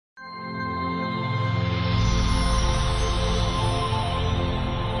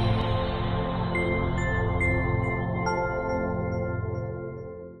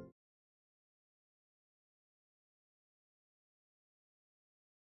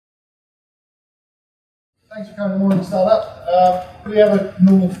Thanks for coming to Morning Startup. We have a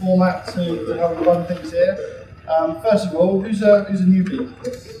normal format to help run things here. First of all, who's a newbie?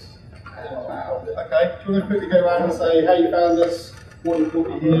 Okay, do you want to quickly go around and say how you found us, what you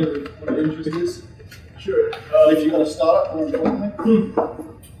brought you here, what your interest is? Sure. If you've got a startup, more importantly.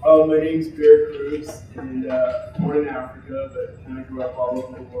 My name's Bear Cruz, and born in Africa, but kind of grew up all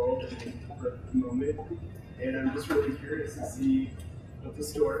over the world and for the moment. And I'm just really curious to see what the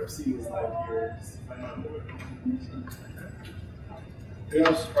startup scene is like here, just to find out more. Who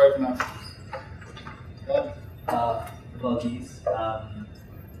else is brave enough? Apologies. I'm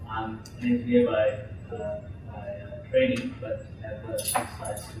an engineer by training, but have two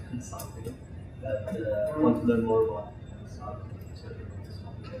sides to consulting. But want to learn more about startup.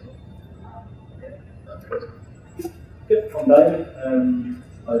 Good. I'm David.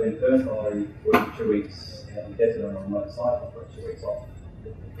 I live in Perth. I work 2 weeks out in the desert on a remote site. I've got 2 weeks off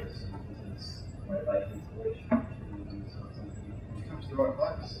because some business renovation installation. Comes to the right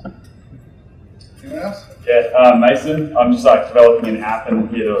place. Anyone else? Yeah, Mason. I'm just like developing an app and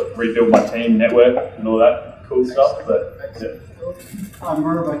here to rebuild my team network and all that cool stuff. But yeah. I'm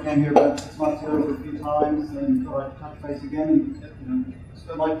Merv. I came here about 6 months ago a few times and thought I'd touch base again and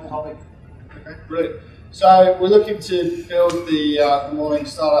still like the topic. Okay, brilliant. So we're looking to build the Morning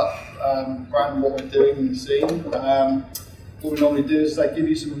Startup brand, what we're doing in the scene. What we normally do is give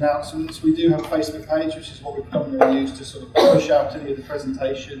you some announcements. We do have a Facebook page, which is what we predominantly use to sort of push out any of the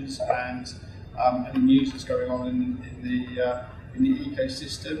presentations and any news that's going on in the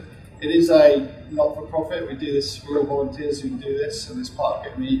ecosystem. It is a not-for-profit. We do this, we're all volunteers who do this, and it's part of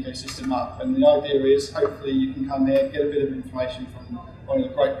getting the ecosystem up. And the idea is, hopefully you can come here, get a bit of information from one of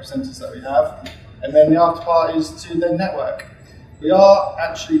the great presenters that we have, and then the after part is to then network. We are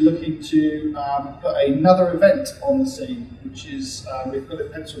actually looking to put another event on the scene, which is, we've got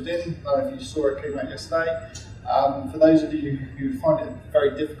it penciled in. I don't know if you saw it came out yesterday. For those of you who find it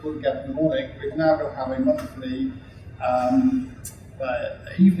very difficult to get up in the morning, we're now going to have a monthly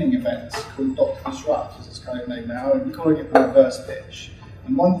evening event called Dr. Disrupt, as it's kind of named now, and we're calling it the reverse pitch.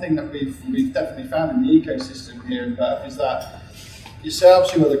 And one thing that we've definitely found in the ecosystem here in Perth is that yourselves,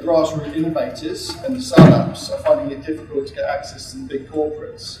 who are the grassroots innovators and the startups, are finding it difficult to get access to the big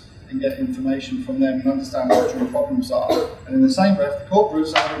corporates and get information from them and understand what your problems are. And in the same breath, the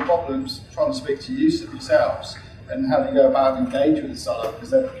corporates are having problems trying to speak to you yourselves and how do you go about engage with the startup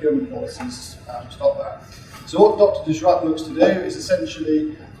because their procurement policies stop that. So what Dr. Disrupt looks to do is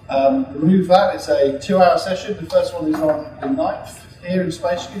essentially remove that. It's a 2-hour session. The first one is on the 9th here in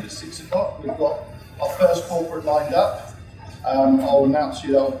Space Cube at 6 o'clock. We've got our first corporate lined up. I'll announce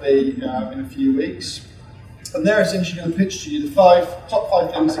you that will be in a few weeks. And they're essentially going to pitch to you the top five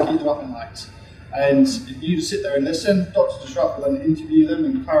things that keep them up at night. And if you just sit there and listen, Dr. Disrupt will then interview them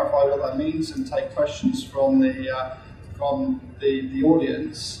and clarify what that means and take questions from the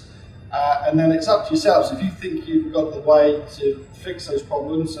audience. And then it's up to yourselves. If you think you've got the way to fix those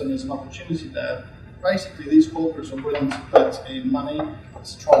problems and there's an opportunity there, basically these corporates are willing to put in money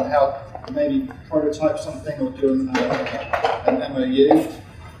to try and help maybe prototype something or do an MOU,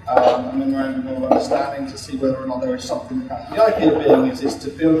 a memorandum of understanding to see whether or not there is something that can. The idea being is to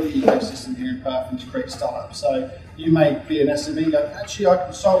build the ecosystem here in Perth and to create startups. So you may be an SME, go, actually I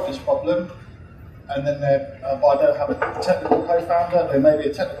can solve this problem, and then but I don't have a technical co-founder. There may be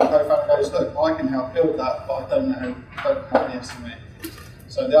a technical co-founder who goes, look, I can help build that, but I don't have the SME.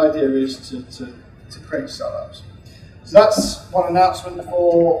 So the idea is to create startups. So that's one announcement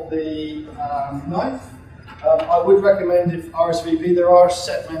for the 9th. I would recommend if RSVP, there are a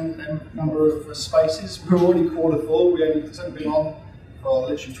set number of spaces. We're already quarter full. It's only been on for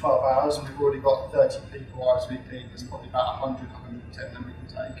literally 12 hours and we've already got 30 people RSVP. There's probably about 100, 110 that we can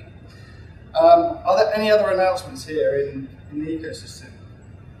take. Are there any other announcements here in the ecosystem?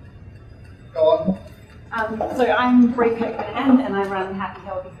 Go on. So I'm Brie Kirkman and I run Happy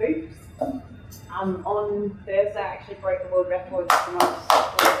Healthy Foods. On Thursday, I actually broke the world record for most.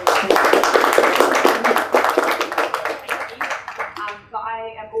 But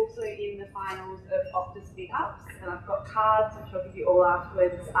I am also in the finals of Optus Big Ups, and I've got cards which I'll give you all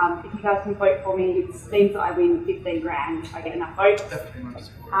afterwards. If you guys can vote for me, it means that I win 15 grand if I get enough votes.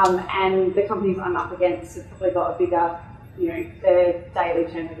 And the companies I'm up against have probably got a bigger, their daily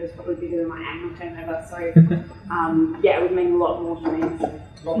turnover is probably bigger than my annual turnover. So yeah, it would mean a lot more to me.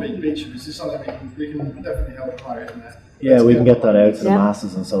 Not being beached, is this something we can definitely help promote in there? Yeah, we can get that out to the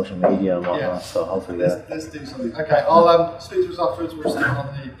masses on social media and whatnot, so hopefully let's do something. Okay, I'll speak to us afterwards. We'll stick on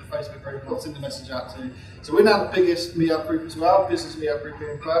the Facebook group and I'll send the message out to you. So we're now the biggest meetup group as well, business meetup group here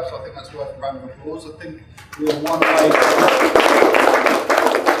in Perth, so I think that's worth a round of applause. I think we're one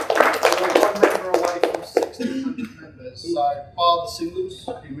member away from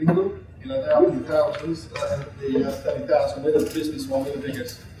deals in Mingle. You know, they're up in the thousands. The 30,000 with the business one, with the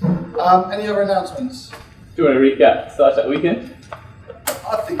biggest. Any other announcements? Do you want to recap Startup Weekend?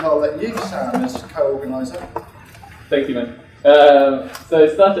 I think I'll let you, Sam, as co-organiser. Thank you, man. So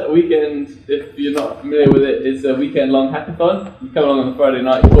Startup Weekend, if you're not familiar with it, is a weekend-long hackathon. You come along on the Friday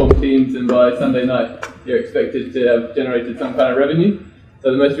night, you form teams, and by Sunday night, you're expected to have generated some kind of revenue.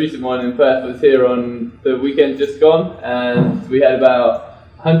 So the most recent one in Perth was here on the weekend just gone, and we had about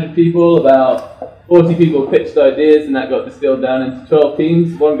 100 people, about 40 people pitched ideas, and that got distilled down into 12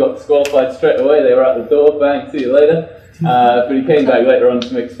 teams. One got disqualified straight away, they were out the door, bang, see you later. But he came back later on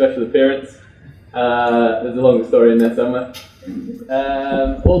to make a special appearance. There's a longer story in there somewhere.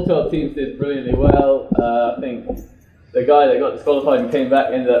 All 12 teams did brilliantly well. I think the guy that got disqualified and came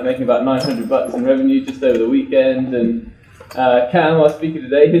back ended up making about $900 in revenue just over the weekend. And Cam, our speaker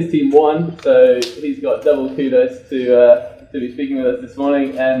today, his team won, so he's got double kudos to be speaking with us this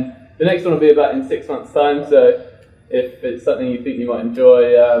morning. And the next one will be about in 6 months' time, so if it's something you think you might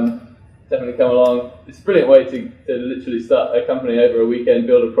enjoy, definitely come along. It's a brilliant way to literally start a company over a weekend,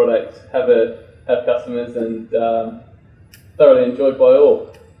 build a product, have customers, and thoroughly enjoyed by all.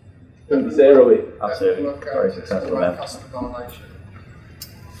 Wouldn't you say, Robbie? Absolutely. Very successful man.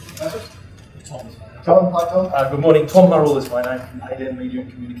 Tom, hi Tom. Good morning, Tom Murrell is my name from ADM Media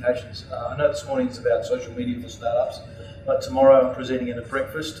and Communications. I know this morning is about social media for startups, but tomorrow I'm presenting at a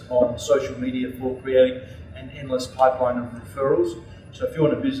breakfast on social media for creating an endless pipeline of referrals. So if you're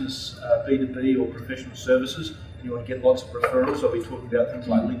in a business, B2B or professional services, and you want to get lots of referrals, I'll be talking about things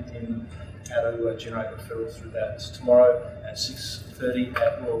like LinkedIn and how to generate referrals through that. It's tomorrow at 6:30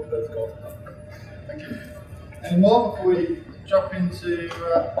 at Royal Perth Golf Club. Thank you. Any more before we jump into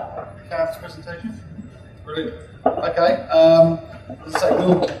Cam's presentation? Brilliant. Okay, as I say,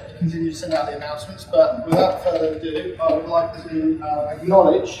 we'll continue to send out the announcements, but without further ado, I would like to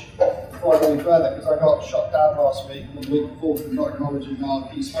acknowledge, before I go any further, because I got shot down last week and the week before for not acknowledging our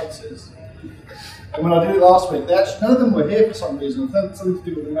key sponsors. And when I did it last week, none of them were here for some reason. It had something to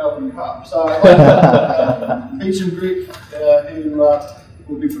do with the Melbourne Cup. So Beecham Group, who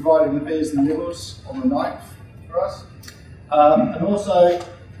will be providing the beers and nibbles on the 9th for us. And also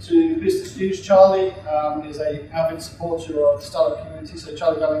to Business News, Charlie is an avid supporter of the startup community. So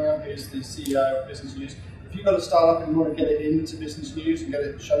Charlie Bellingham, who's the CEO of Business News. If you've got a startup and you want to get it into Business News and get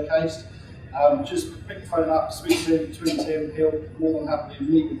it showcased, just pick the phone up, speak to him, tweet him. He'll more than happily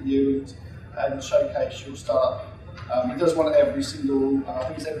meet with you and showcase your startup. He does one every single, I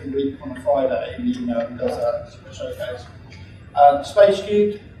think it's every week on a Friday in the email. He does that showcase. Space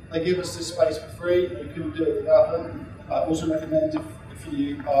Cube, they give us this space for free. We couldn't do it without them. I also recommend if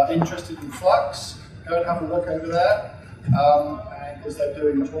you are interested in Flux, go and have a look over there, because they're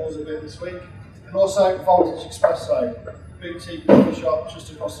doing tours of it this week. And also Voltage Espresso, boutique coffee shop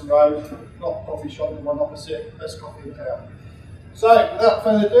just across the road, not coffee shop, the one opposite, best coffee in town. So without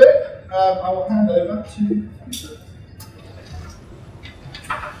further ado, I will hand over to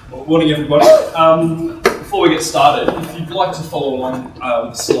Well, morning everybody. Before we get started, if you'd like to follow along with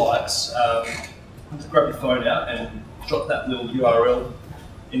the slides, grab your phone out and drop that little URL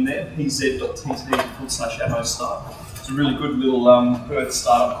in there, pz.tt/amostart. It's a really good little Perth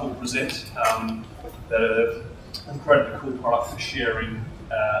startup called Present that have created a cool product for sharing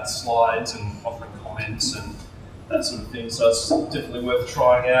slides and offering comments and that sort of thing. So it's definitely worth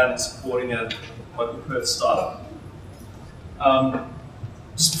trying out and supporting a local Perth startup.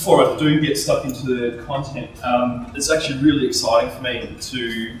 Just before I do get stuck into the content, it's actually really exciting for me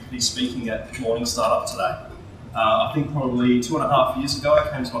to be speaking at Morning Startup today. I think probably 2.5 years ago I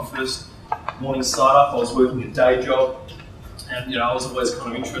came to my first Morning Startup. I was working a day job, and I was always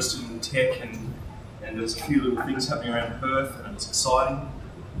kind of interested in tech, and there's a few little things happening around Perth, and it was exciting.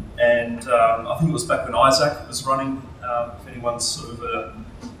 And I think it was back when Isaac was running. If anyone's sort of an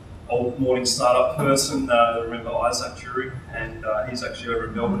old Morning Startup person, remember Isaac Jury, and he's actually over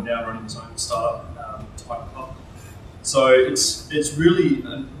in Melbourne now running his own startup type club. So it's really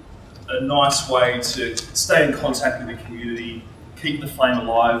a nice way to stay in contact with the community, keep the flame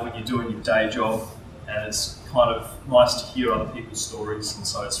alive when you're doing your day job, and it's kind of nice to hear other people's stories, and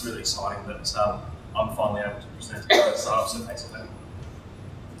so it's really exciting that I'm finally able to present to startups, so thanks for that.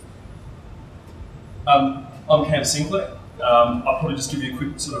 I'm Cam Sinclair. I'll probably just give you a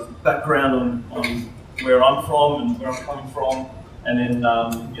quick sort of background on where I'm from and where I'm coming from, and then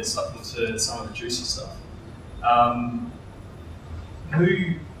get stuck into some of the juicy stuff.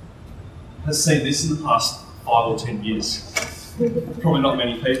 Who has seen this in the past 5 or 10 years? Probably not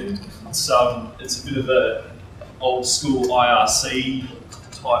many people. It's a bit of a old school IRC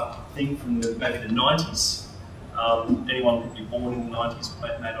type thing from maybe the 90s. Anyone probably born in the 90s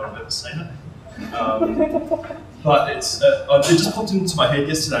may not have ever seen it. But it just popped into my head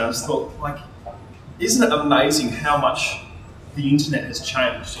yesterday. I just thought, like, isn't it amazing how much the internet has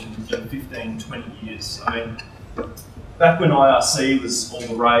changed in 15, 20 years? I mean, back when IRC was all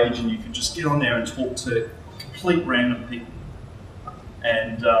the rage and you could just get on there and talk to complete random people.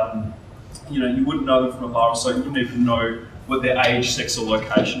 And, you wouldn't know them from a bar, so you wouldn't even know what their age, sex, or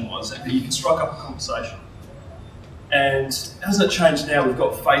location was. And you can strike up a conversation. And hasn't it changed now? We've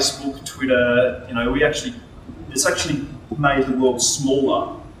got Facebook, Twitter, it's actually made the world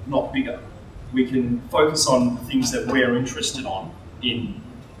smaller, not bigger. We can focus on the things that we're interested in,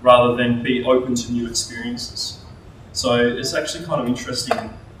 rather than be open to new experiences. So it's actually kind of interesting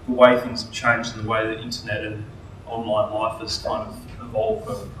the way things have changed and the way the internet and online life has kind of evolved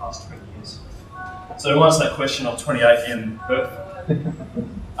over the past 20 years. So to answer that question, I'm 28 in Perth.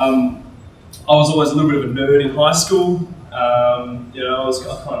 I was always a little bit of a nerd in high school.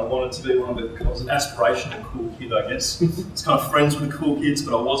 I kind of wanted to be I was an aspirational cool kid, I guess. I was kind of friends with the cool kids,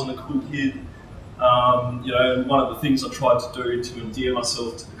 but I wasn't a cool kid. One of the things I tried to do to endear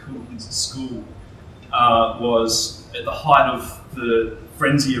myself to the cool kids at school was at the height of the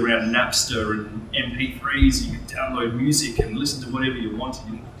frenzy around Napster and MP3s. You could download music and listen to whatever you wanted.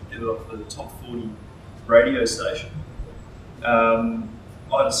 You could get it off the top 40 radio station.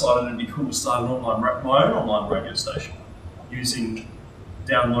 I decided it'd be cool to start my own online radio station using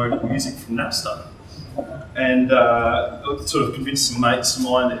downloaded music from Napster. And I sort of convinced some mates of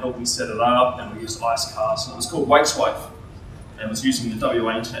mine to help me set it up, and we used Icecast, and it was called Wakeswave. And it was using the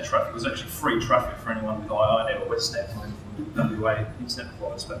WA internet traffic. It was actually free traffic for anyone with iiNet or WestNet from WA internet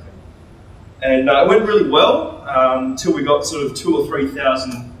providers back then. And it went really well until we got sort of 2,000 or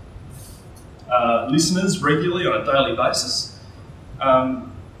 3,000 listeners regularly on a daily basis.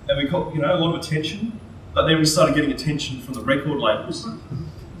 And we got a lot of attention, but then we started getting attention from the record labels.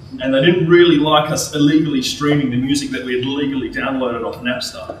 And they didn't really like us illegally streaming the music that we had legally downloaded off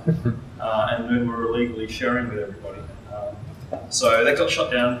Napster, and then we were illegally sharing with everybody. So that got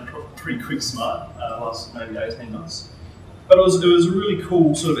shut down pretty quick smart, last maybe 18 months. But it was a really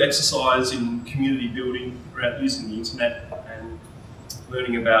cool sort of exercise in community building around using the internet and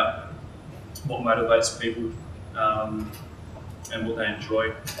learning about what motivates people and what they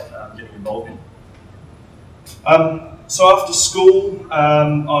enjoy getting involved in. So after school,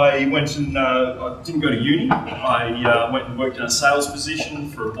 I went and I didn't go to uni. I went and worked in a sales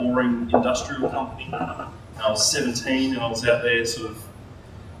position for a boring industrial company. I was 17 and I was out there sort of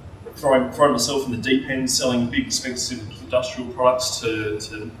throwing myself in the deep end, selling big expensive industrial products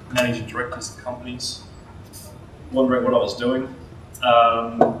to managing directors of companies, wondering what I was doing.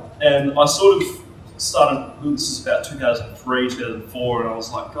 And I sort of started, this is about 2003, 2004, and I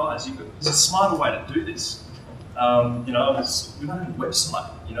was like, guys, there's a smarter way to do this. We don't have a website,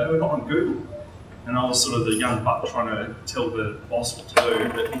 we're not on Google. And I was sort of the young buck trying to tell the boss what to do,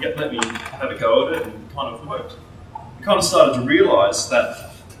 but he let me have a go at it and it kind of worked. I kind of started to realise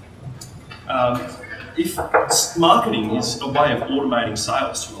that if marketing is a way of automating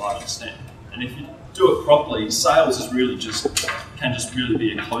sales to a large extent, and if you do it properly, sales is really can just really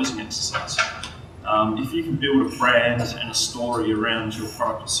be a closing exercise. If you can build a brand and a story around your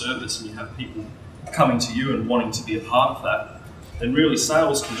product or service, and you have people coming to you and wanting to be a part of that, then really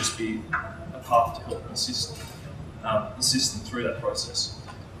sales can just be a path to help assist them through that process.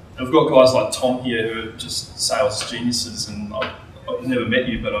 And we've got guys like Tom here who are just sales geniuses, and I've never met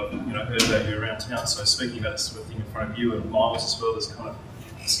you, but I've heard about you around town. So speaking about this sort of thing in front of you and Miles as well is kind of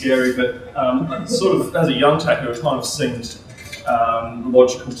scary. But sort of as a young tacker, it kind of seemed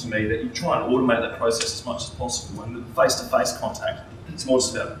logical to me that you try and automate that process as much as possible. And the face-to-face contact, it's more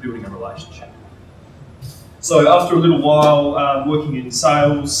just about building a relationship. So after a little while working in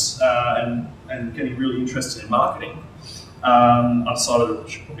sales and getting really interested in marketing, I decided I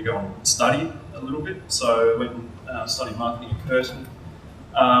should probably go and study a little bit. So I went and studied marketing at Curtin,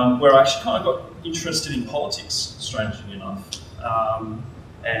 where I actually kind of got interested in politics, strangely enough.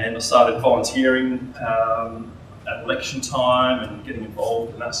 And I started volunteering at election time and getting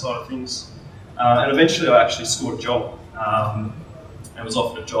involved in that side of things. And eventually I actually scored a job. And was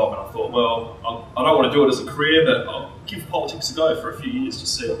offered a job, and I thought, well, I don't want to do it as a career, but I'll give politics a go for a few years to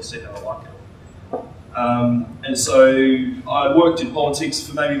see how I like it. And so I worked in politics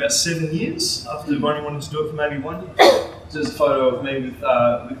for maybe about 7 years after only wanting to do it for maybe 1 year. There's a photo of me with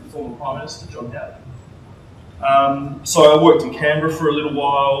the former Prime Minister, John Howard. So I worked in Canberra for a little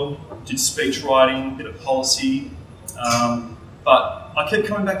while, did speech writing, bit of policy, but I kept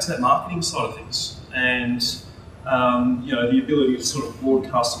coming back to that marketing side of things. And you know, the ability to sort of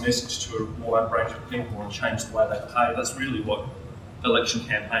broadcast a message to a wide range of people and change the way they behave. That's really what election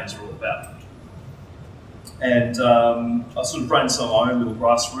campaigns are all about. And I sort of ran some of my own little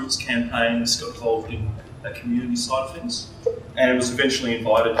grassroots campaigns, got involved in the community side of things, and was eventually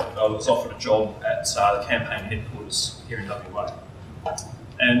invited, I was offered a job at the campaign headquarters here in WA.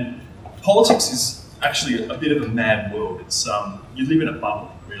 And politics is actually a bit of a mad world. It's you live in a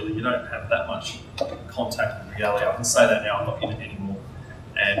bubble, really. You don't have that much contact with reality. I can say that now, I'm not in it anymore.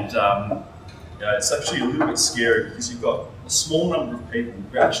 And you know, it's actually a little bit scary because you've got a small number of people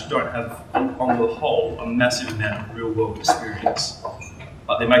who actually don't have, on the whole, a massive amount of real world experience,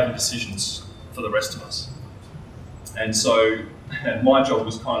 but they're making decisions for the rest of us. And so my job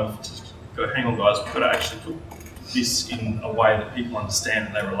was kind of to go, hang on guys, we've got to actually put this in a way that people understand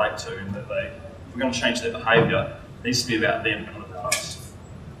and they relate to, and that if we're going to change their behaviour, it needs to be about them, not about us.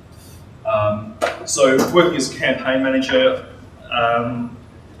 So working as a campaign manager,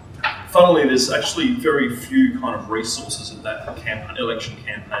 funnily there's actually very few kind of resources at that election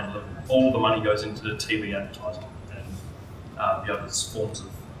campaign level. All the money goes into TV advertising and the other forms of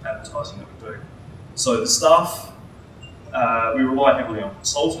advertising that we do. So the staff, we rely heavily on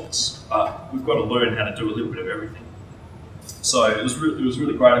consultants, but we've got to learn how to do a little bit of everything. So it was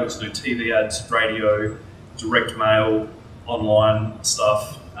really great. I got to do TV ads, radio, direct mail, online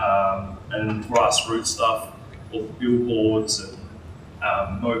stuff, and grassroots stuff, all the billboards and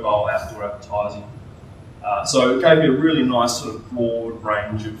mobile outdoor advertising. So it gave me a really nice sort of broad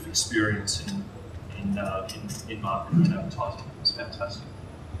range of experience in marketing and advertising. It was fantastic.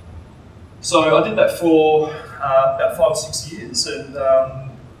 So I did that for about 5 or 6 years, and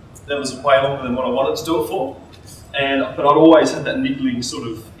that was way longer than what I wanted to do it for. But I'd always had that niggling sort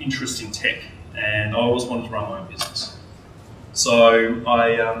of interest in tech, and I always wanted to run my own business. So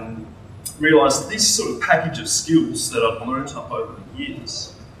I realised that this sort of package of skills that I'd learnt up over the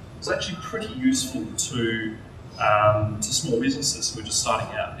years was actually pretty useful to small businesses who are just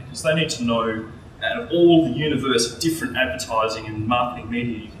starting out, because they need to know, out of all the universe of different advertising and marketing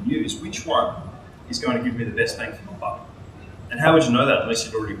media you can use, which one is going to give me the best bang for my buck. And how would you know that unless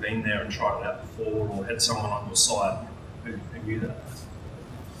you'd already been there and tried it out before, or had someone on your side who knew that?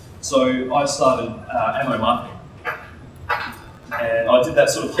 So I started ammo marketing. And I did that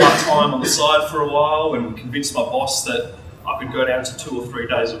sort of part-time on the side for a while, and convinced my boss that I could go down to 2 or 3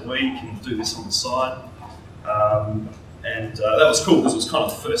 days a week and do this on the side. That was cool because it was kind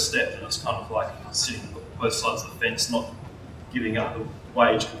of the first step, and it was kind of like sitting on both sides of the fence, not giving up the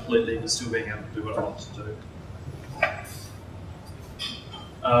wage completely, but still being able to do what I wanted to do.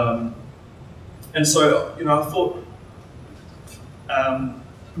 And so, you know, I thought a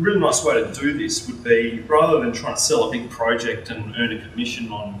really nice way to do this would be, rather than trying to sell a big project and earn a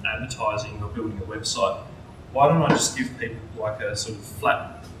commission on advertising or building a website, why don't I just give people like a sort of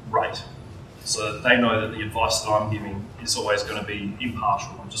flat rate, so that they know that the advice that I'm giving is always going to be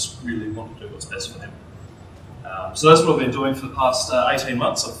impartial. I just really want to do what's best for them. So that's what I've been doing for the past 18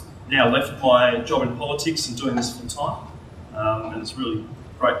 months. I've now left my job in politics and doing this full time, and it's really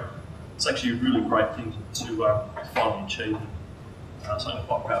great. It's actually a really great thing to finally achieve. So I'm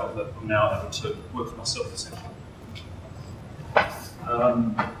quite proud that I'm now able to work for myself, essentially. I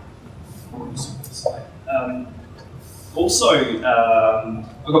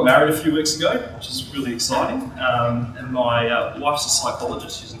got married a few weeks ago, which is really exciting. And my wife's a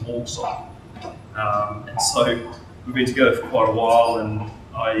psychologist. She's an org psych. And so we've been together for quite a while, and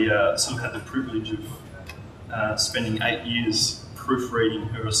I sort of had the privilege of spending 8 years proofreading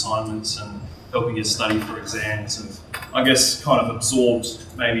her assignments and helping her study for exams, and I guess kind of absorbed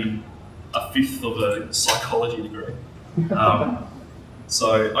maybe 1/5 of a psychology degree.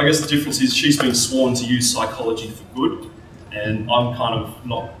 So I guess the difference is she's been sworn to use psychology for good, and I'm kind of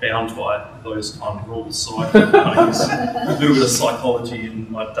not bound by those kind of rules, so I can kind of use a little bit of psychology in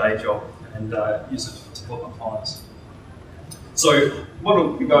my day job and use it to help my clients. So what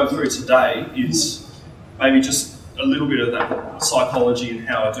we'll be going through today is maybe just a little bit of that psychology and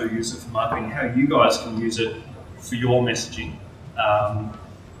how I do use it for marketing, how you guys can use it for your messaging,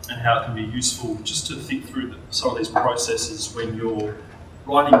 and how it can be useful just to think through some of these processes when you're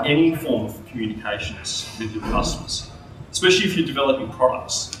writing any form of communications with your customers, especially if you're developing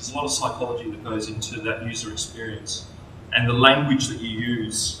products. There's a lot of psychology that goes into that user experience, and the language that you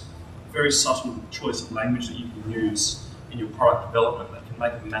use, very subtle choice of language that you can use in your product development that can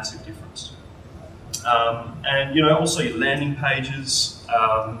make a massive difference. And you know, also your landing pages,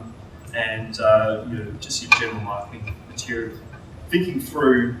 and you know, just your general marketing material. Thinking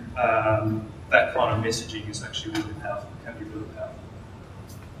through that kind of messaging is actually really powerful. Can be really powerful.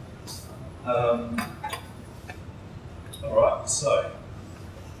 All right, so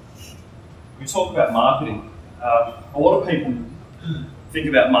we talk about marketing. A lot of people think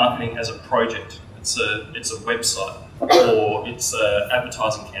about marketing as a project. It's a website or it's an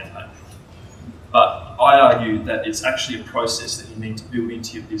advertising campaign. But I argue that it's actually a process that you need to build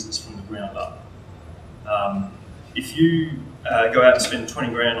into your business from the ground up. If you go out and spend 20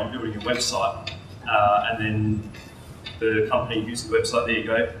 grand on building a website and then the company uses the website, there you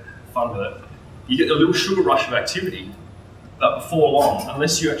go, have fun with it. You get a little sugar rush of activity, but before long,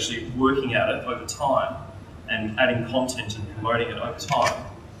 unless you're actually working at it over time and adding content and promoting it over time,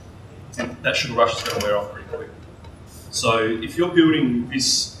 that sugar rush is going to wear off pretty quick. So if you're building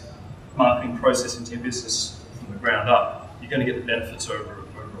this marketing process into your business from the ground up, you're going to get the benefits over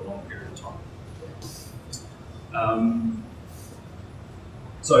a long period of time.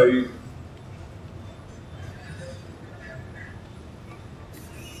 So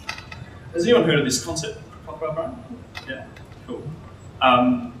has anyone heard of this concept, crocodile brain? Yeah, cool.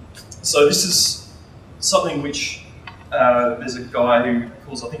 So this is something which there's a guy who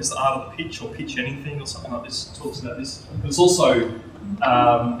calls, I think it's the art of the pitch or pitch anything or something like this, talks about this. But it's also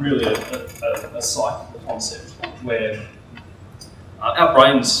really a psych concept where our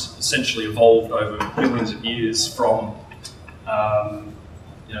brains essentially evolved over millions of years from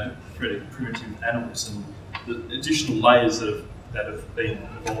pretty primitive animals, and the additional layers that have been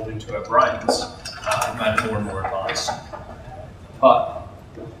evolved into our brains have made it more and more advanced. But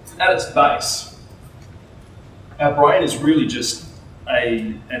at its base, our brain is really just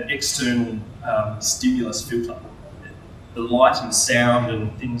an external stimulus filter. The light and sound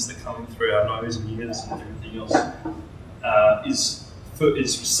and things that come through our nose and ears and everything else is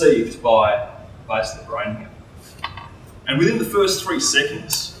received by basically the brain. And within the first 3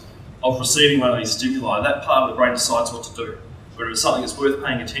 seconds of receiving one of these stimuli, that part of the brain decides what to do. Whether it's something that's worth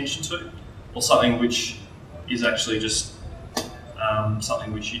paying attention to, or something which is actually just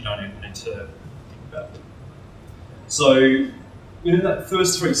something which you don't even need to think about. So within that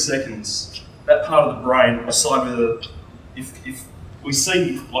first 3 seconds, that part of the brain will decide whether, if we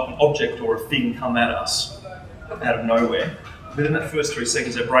see like an object or a thing come at us out of nowhere, within that first 3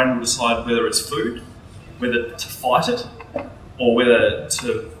 seconds, our brain will decide whether it's food, whether to fight it, or whether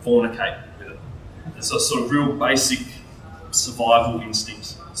to fornicate with it. It's a sort of real basic survival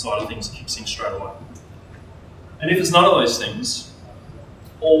instinct side of things kicks in straight away. And if it's none of those things,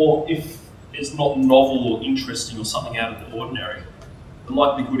 or if it's not novel or interesting or something out of the ordinary, the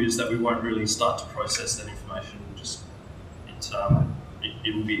likelihood is that we won't really start to process that information.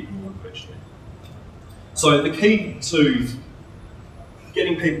 It will be ignored virtually. So the key to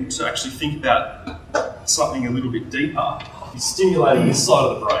getting people to actually think about something a little bit deeper is stimulating this side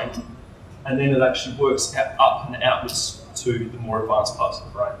of the brain, and then it actually works up and outwards to the more advanced parts of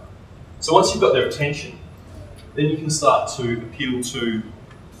the brain. So once you've got their attention, then you can start to appeal to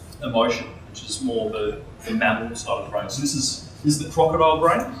emotion, which is more the mammal side of the brain. So this is the crocodile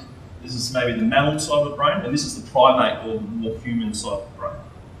brain, this is maybe the mammal side of the brain, and this is the primate or more human side of the brain.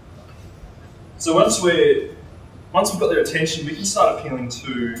 So once we've got their attention, we can start appealing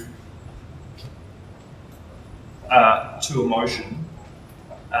to emotion,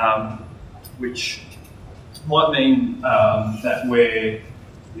 which might mean that we're,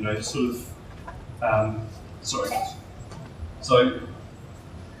 So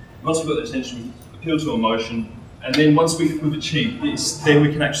once we've got their attention, we appeal to emotion, and then once we've achieved this, then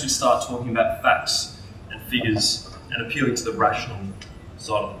we can actually start talking about facts and figures and appealing to the rational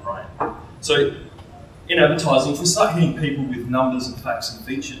side of the brain. So in advertising, if we start hitting people with numbers and facts and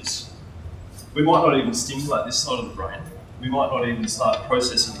features, we might not even stimulate this side of the brain. We might not even start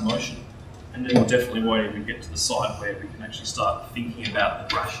processing emotion, and then we definitely won't even get to the side where we can actually start thinking about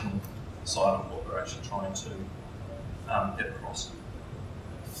the rational side of what we're actually trying to get across.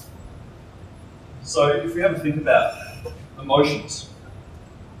 So if we have a think about emotions,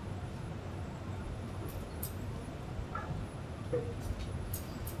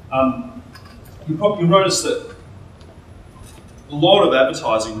 you'll notice that a lot of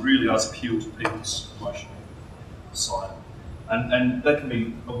advertising really does appeal to people's emotional side, and that can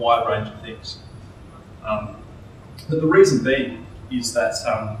be a wide range of things. But the reason being is that,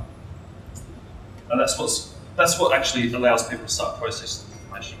 and that's what actually allows people to start processing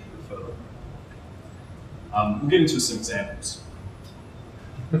information a bit further. We'll get into some examples.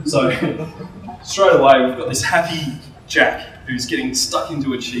 So straight away we've got this happy Jack who's getting stuck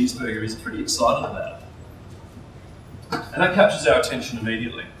into a cheeseburger. He's pretty excited about it. And that captures our attention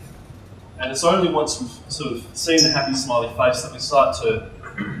immediately. And it's only once we've sort of seen the happy smiley face that we start to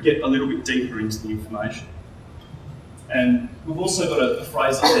get a little bit deeper into the information. And we've also got a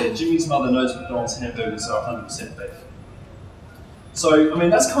phrase up there, Jimmy's mother knows McDonald's hamburgers are 100% beef. So, I mean,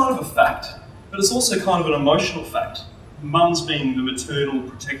 that's kind of a fact, but it's also kind of an emotional fact. Mum's being the maternal,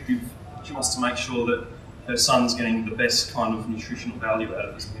 protective, she wants to make sure that her son's getting the best kind of nutritional value out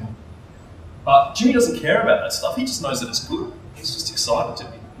of his meal. But Jimmy doesn't care about that stuff, he just knows that it's good. He's just excited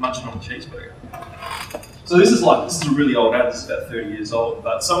to be munching on a cheeseburger. So this is a really old ad, this is about 30 years old,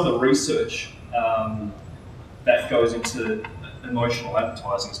 but some of the research that goes into emotional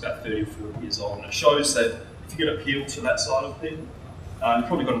advertising is about 30 or 40 years old, and it shows that if you get appeal to that side of people, you've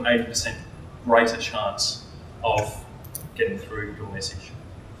probably got an 80% greater chance of getting through your message.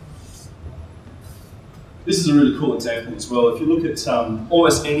 This is a really cool example as well. If you look at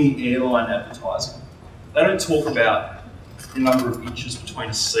almost any airline advertising, they don't talk about the number of inches between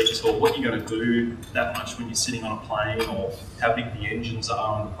a seat or what you're going to do that much when you're sitting on a plane or how big the engines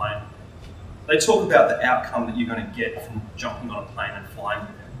are on the plane. They talk about the outcome that you're going to get from jumping on a plane and flying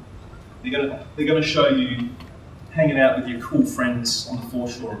there. They're going to show you hanging out with your cool friends on the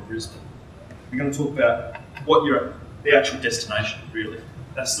foreshore of Brisbane. They're going to talk about what the actual destination, really.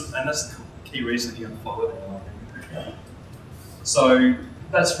 That's the key reason that you're going to follow it. So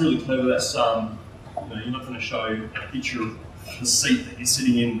that's really clever. That's you're not going to show a picture of the seat that you're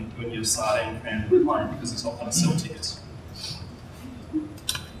sitting in when you're sardine crammed in the plane because it's not going to sell tickets.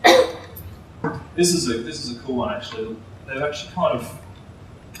 This is a cool one actually. They've actually kind of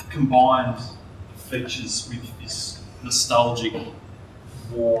combined features with this nostalgic,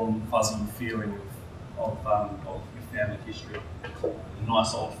 warm, fuzzy feeling of your family history. A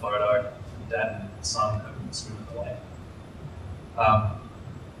nice old photo, dad and son having a swim at the lake.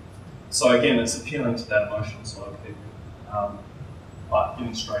 So again, it's appealing to that emotional side of people, but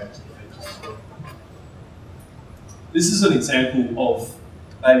getting straight into the features as well. This is an example of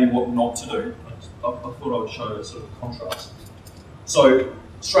maybe what not to do. I thought I would show a sort of contrast. So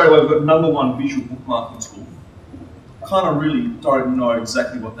straight away, we've got #1 visual bookmarking tool. I kind of really don't know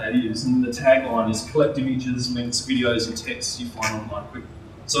exactly what that is, and the tagline is collect images, links, videos, and texts you find online quick.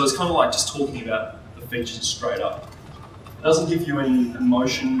 So it's kind of like just talking about the features straight up. It doesn't give you any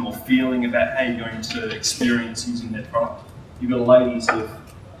emotion or feeling about how you're going to experience using their product. You've got a lady sort of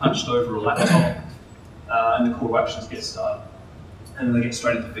hunched over a laptop, and the call to actions get started. And then they get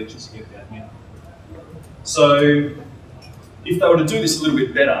straight into features and get down here. So if they were to do this a little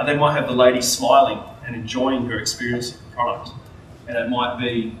bit better, they might have the lady smiling and enjoying her experience of the product. And it might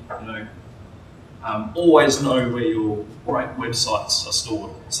be, always know where your great websites are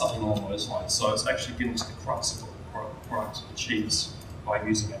stored, something along those lines. So it's actually getting to the crux of what the product achieves by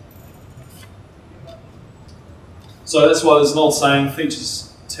using it. So that's why there's an old saying,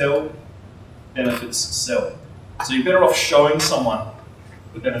 features tell, benefits sell. So you're better off showing someone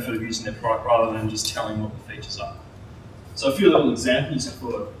the benefit of using their product rather than just telling what the features are. So a few little examples I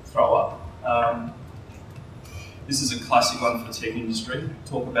thought I'd throw up. This is a classic one for the tech industry.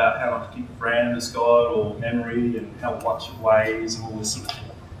 Talk about how much gig RAM it's got or memory and how much it weighs and all this sort of thing.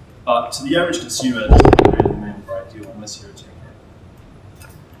 But to the average consumer, it doesn't really mean a great deal unless you're a tech nerd.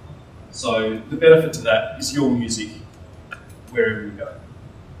 So the benefit to that is your music wherever you go.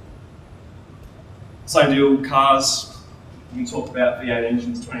 Same deal, cars. We can talk about V8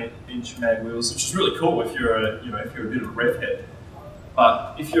 engines, 20-inch mag wheels, which is really cool if you're a if you're a bit of a rev head.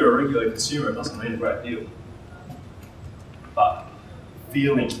 But if you're a regular consumer, it doesn't mean a great deal. But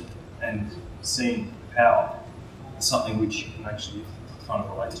feeling and seeing power is something which you can actually kind of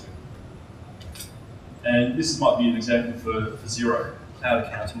relate to. And this might be an example for Xero, cloud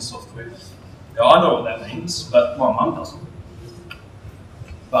accounting software. Now, I know what that means, but my mum doesn't.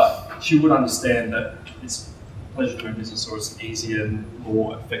 But she would understand that it's a pleasure doing business, or it's an easier,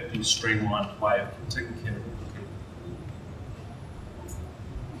 more effective, streamlined way of taking care of it.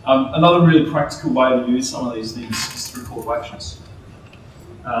 Another really practical way to use some of these things is through call to actions.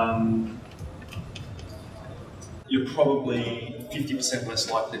 You're probably 50% less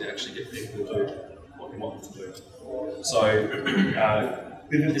likely to actually get people to do what you want them to do. So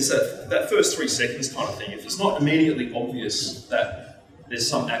it's that first 3 seconds kind of thing. If it's not immediately obvious that there's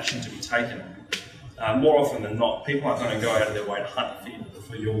some action to be taken, more often than not, people aren't going to go out of their way to hunt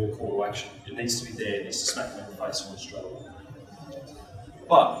for your call to action. It needs to be there, it needs to smack them in the face almost straight away.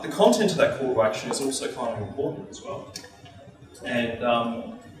 But the content of that call to action is also kind of important as well. And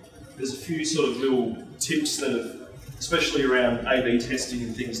there's a few sort of little tips that have, especially around A/B testing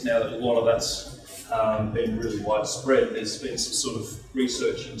and things now that a lot of that's been really widespread, there's been some sort of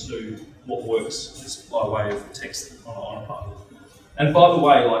research into what works just by way of text on a button. And by the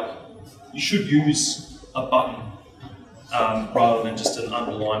way, you should use a button rather than just an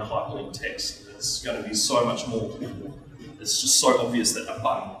underlined hyperlink text. It's going to be so much more clickable. It's just so obvious that a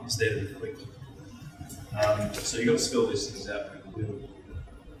button is there to be clicked. So you've got to spell these things out pretty build.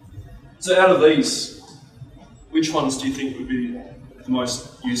 So out of these, which ones do you think would be the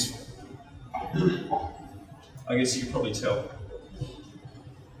most useful? I guess you can probably tell.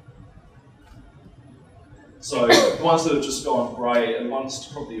 So the ones that have just gone grey are the ones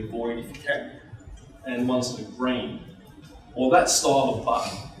to probably avoid if you can, and ones that are green, or that style of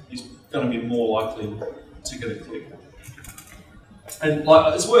button is going to be more likely to get a click. And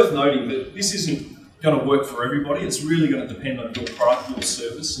like, it's worth noting that this isn't going to work for everybody. It's really going to depend on your product, your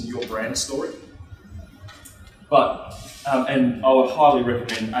service, and your brand story. But and I would highly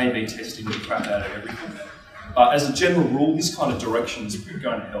recommend A/B testing the crap out of everything. But as a general rule, this kind of direction is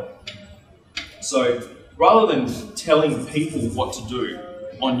going to help. So rather than telling people what to do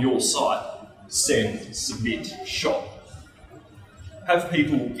on your site, send, submit, shop, have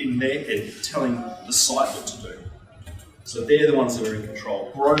people in their head telling the site what to do. So they're the ones that are in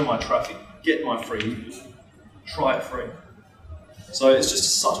control. Grow my traffic, get my free, try it free. So it's just a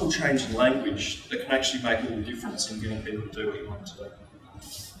subtle change in language that can actually make all the difference in getting people to do what you want to do.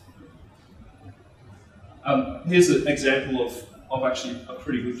 Here's an example of actually a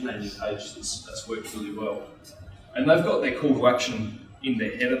pretty good landing page that's worked really well. And they've got their call to action in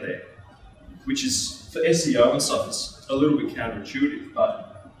their header there, which is, for SEO and stuff, it's a little bit counterintuitive,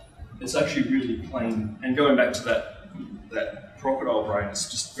 but it's actually really plain. And going back to that crocodile brain, it's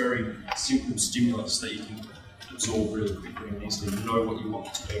just very simple stimulus that you can absorb really quickly and easily. You know what you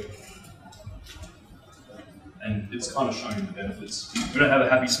want to do. And it's kind of showing the benefits. We don't have a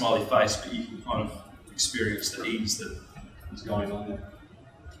happy smiley face, but you can kind of experience the ease that is going on there.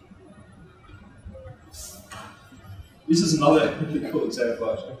 This is another really cool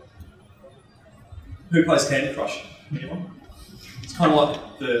example actually. Who plays Candy Crush? Anyone? It's kind of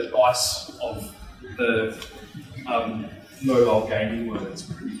like the ice of the mobile gaming world. It's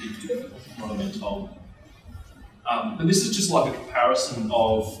pretty big, from what I've been told. But this is just like a comparison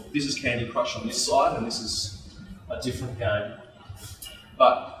of, this is Candy Crush on this side and this is a different game.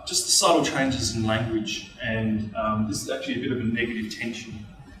 But just the subtle changes in language, and this is actually a bit of a negative tension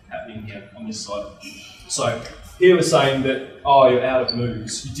happening here on this side. So here we're saying that, oh, you're out of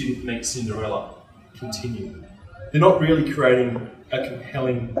moves, you didn't meet Cinderella, continue. They're not really creating a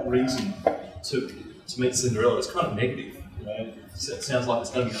compelling reason to meet Cinderella. It's kind of negative, you know. It sounds like it's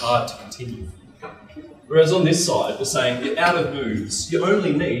going to be hard to continue. Whereas on this side, we're saying you're out of moves, you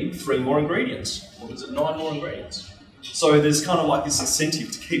only need 3 more ingredients, or is it 9 more ingredients? So there's kind of like this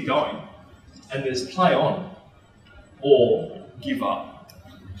incentive to keep going, and there's play on or give up.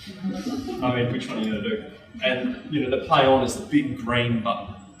 I mean, which one are you going to do? And you know, the play on is the big green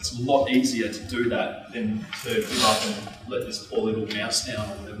button. It's a lot easier to do that than to give up and let this poor little mouse down,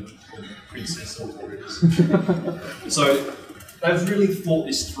 or whatever, or princess, or whatever it is. So they've really thought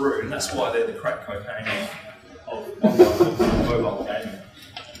this through, and that's why they're the crack cocaine of mobile gaming,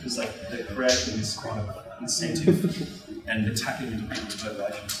 because they're creating this kind of incentive and attacking into people's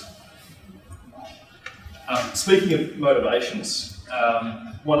motivations. Speaking of motivations,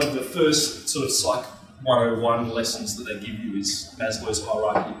 one of the first sort of Psych 101 lessons that they give you is Maslow's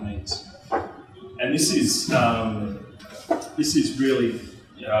hierarchy of needs, and this is really,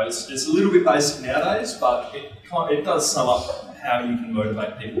 you know, it's a little bit basic nowadays, but it does sum up how you can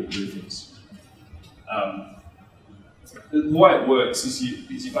motivate people to do things. The way it works is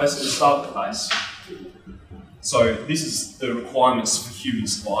you basically start at the base. So this is the requirements for human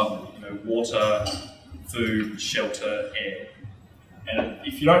survival, you know, water, food, shelter, air. And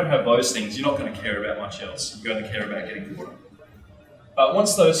if you don't have those things, you're not going to care about much else. You're going to care about getting water. But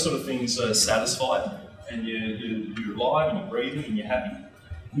once those sort of things are satisfied, and you're alive and you're breathing and you're happy,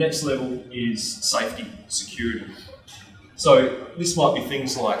 the next level is safety, security. So this might be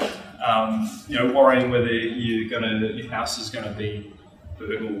things like, you know, worrying whether your house is going to be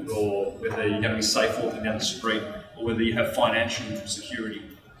burgled, or whether you're going to be safe walking down the street, or whether you have financial security.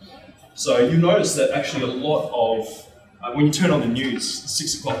 So you notice that actually a lot of, when you turn on the news, the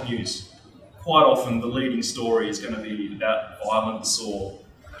 6 o'clock news, quite often the leading story is going to be about violence or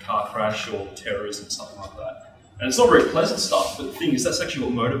a car crash or terrorism, something like that. And it's not very pleasant stuff, but the thing is, that's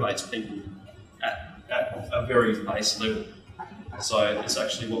actually what motivates people at a very base level. So it's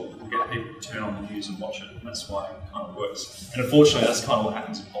actually what will get people to turn on the news and watch it, and that's why it kind of works. And unfortunately, that's kind of what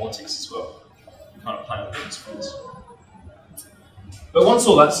happens in politics as well. You kind of play on people's friends. But once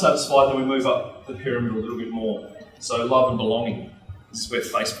all that's satisfied, then we move up the pyramid a little bit more. So love and belonging. This is where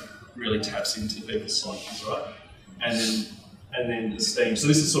Facebook really taps into people's psyches, right? And then esteem. So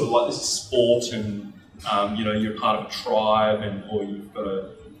this is sort of like, this is sport, and you know, you're part of a tribe, or you've got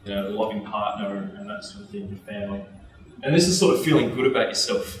a loving partner and that sort of thing, your family. And this is sort of feeling good about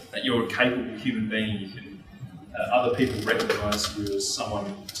yourself, that you're a capable human being, you can other people recognise you as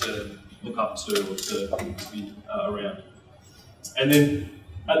someone to look up to or to be around. And then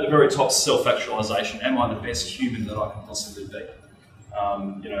at the very top, self-actualisation. Am I the best human that I can possibly be?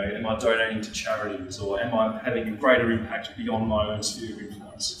 Am I donating to charities, or am I having a greater impact beyond my own sphere of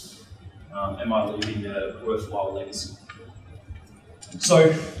influence? Am I leaving a worthwhile legacy? So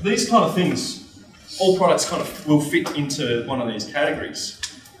these kind of things, all products kind of will fit into one of these categories.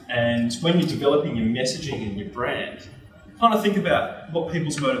 And when you're developing your messaging and your brand, kind of think about what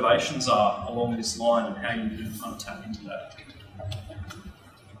people's motivations are along this line and how you can kind of tap into that.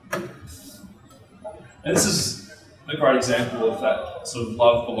 And this is a great example of that sort of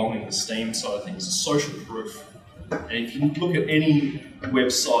love, belonging, esteem side of things, social proof. And if you look at any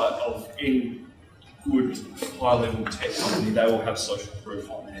website of any good high-level tech company, they will have social proof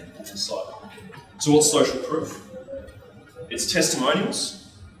on their site. So what's social proof? It's testimonials,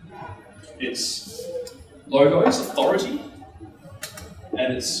 it's logos, authority,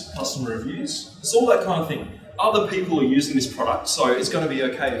 and it's customer reviews. It's all that kind of thing. Other people are using this product, so it's going to be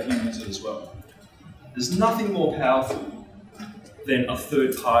okay if you use it as well. There's nothing more powerful than a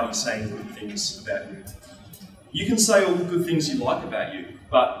third party saying good things about you. You can say all the good things you like about you,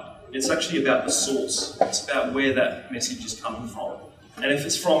 but it's actually about the source. It's about where that message is coming from. And if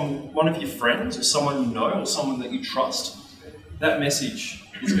it's from one of your friends or someone you know or someone that you trust, that message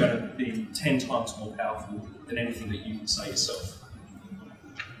is going to be 10 times more powerful than anything that you can say yourself.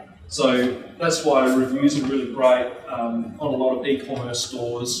 So that's why reviews are really great. On a lot of e-commerce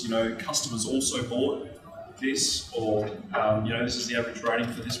stores, customers also bought this, or this is the average rating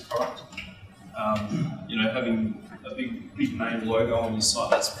for this product. Having a big name logo on your site,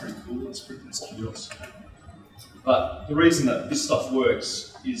 that's pretty cool. That's curious. But the reason that this stuff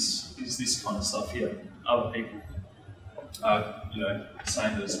works is this kind of stuff here. Other people,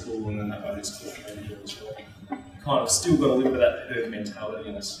 saying that it's cool, and then that it's cool as well. Kind of still got a little bit of that herd mentality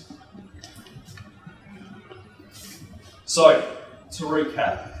in us. So, to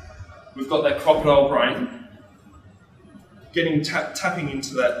recap, we've got that crocodile brain, tapping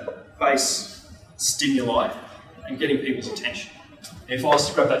into that base stimuli and getting people's attention. If I was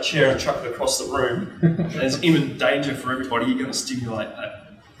to grab that chair and chuck it across the room, there's imminent danger for everybody, you're going to stimulate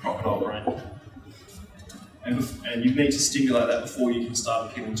that crocodile brain. And you need to stimulate that before you can start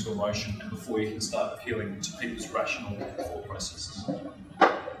appealing to emotion and before you can start appealing to people's rational thought processes.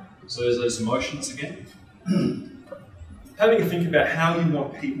 So there's those emotions again. Having a think about how you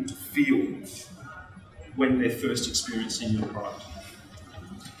want people to feel when they're first experiencing your product,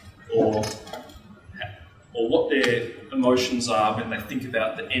 or what their emotions are when they think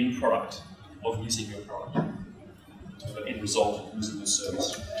about the end product of using your product, or the end result of using your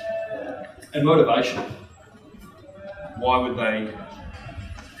service. And motivation. Why would they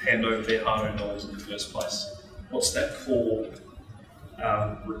hand over their hard-earned dollars in the first place? What's that core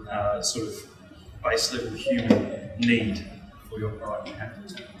sort of base level human need for your product to happen?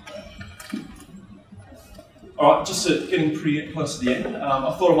 All right, just getting pretty close to the end.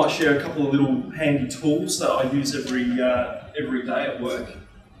 I thought I might share a couple of little handy tools that I use every day at work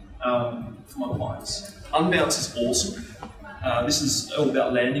for my clients. Unbounce is awesome. This is all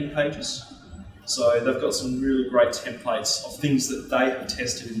about landing pages. So they've got some really great templates of things that they have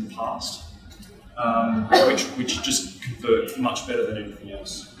tested in the past, which just convert much better than anything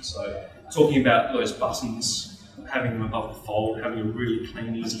else. So talking about those buttons, having them above the fold, having a really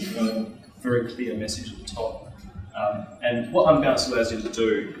clean, easy, very clear message at the top. And what Unbounce allows you to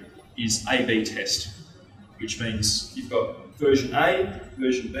do is A/B test, which means you've got version A,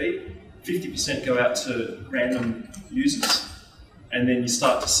 version B, 50% go out to random users, and then you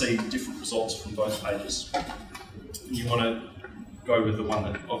start to see different results from both pages. And you want to go with the one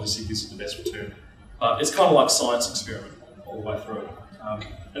that obviously gives you the best return. It's kind of like science experiment all the way through.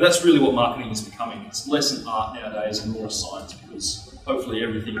 And that's really what marketing is becoming. It's less an art nowadays and more a science, because hopefully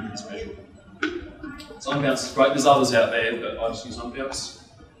everything is measurable. So Unbounce is great. There's others out there, but I just use Unbounce.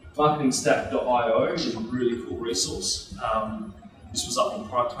 Marketingstack.io is a really cool resource. This was up on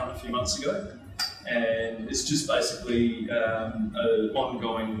Product Hunt a few months ago. And it's just basically an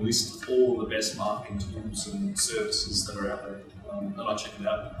ongoing list of all the best marketing tools and services that are out there. And I check it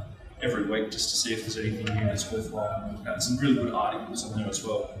out every week just to see if there's anything new that's worthwhile. There's some really good articles on there as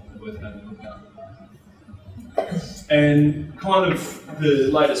well, worth having a look at. And kind of the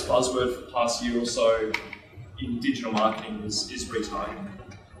latest buzzword for the past year or so in digital marketing is retargeting.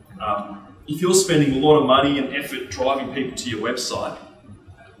 If you're spending a lot of money and effort driving people to your website,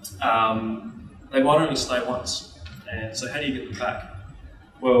 they might only stay once. And so how do you get them back?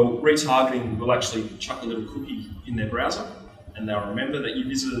 Well, retargeting will actually chuck a little cookie in their browser, and they'll remember that you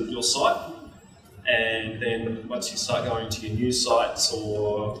visited your site, and then once you start going to your news sites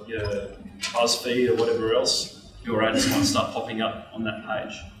or your BuzzFeed or whatever else, your ads might start popping up on that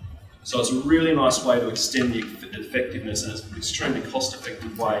page. So it's a really nice way to extend the effectiveness, and it's an extremely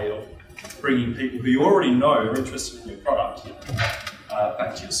cost-effective way of bringing people who you already know are interested in your product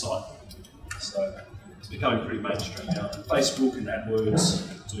back to your site. So it's becoming pretty mainstream now. Facebook and AdWords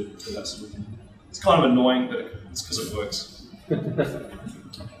do that sort of thing. It's kind of annoying, but it's because it works.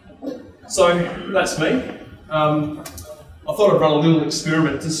 So that's me. I thought I'd run a little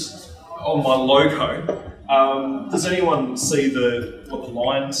experiment just on my logo. Does anyone see what the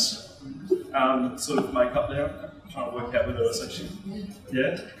lines sort of make up there? I'm trying to work out whether it's actually,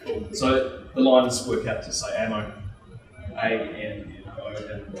 yeah? Cool. So the lines work out to say ammo, A-M-O.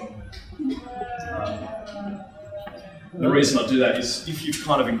 The reason I do that is if you've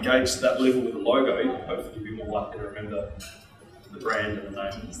kind of engaged that level with the logo, hopefully you'll be more likely to remember the brand and the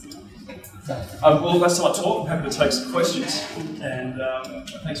name. Well, that's my talk. I'm happy to take some questions, and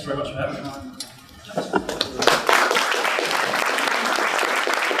thanks very much for having me.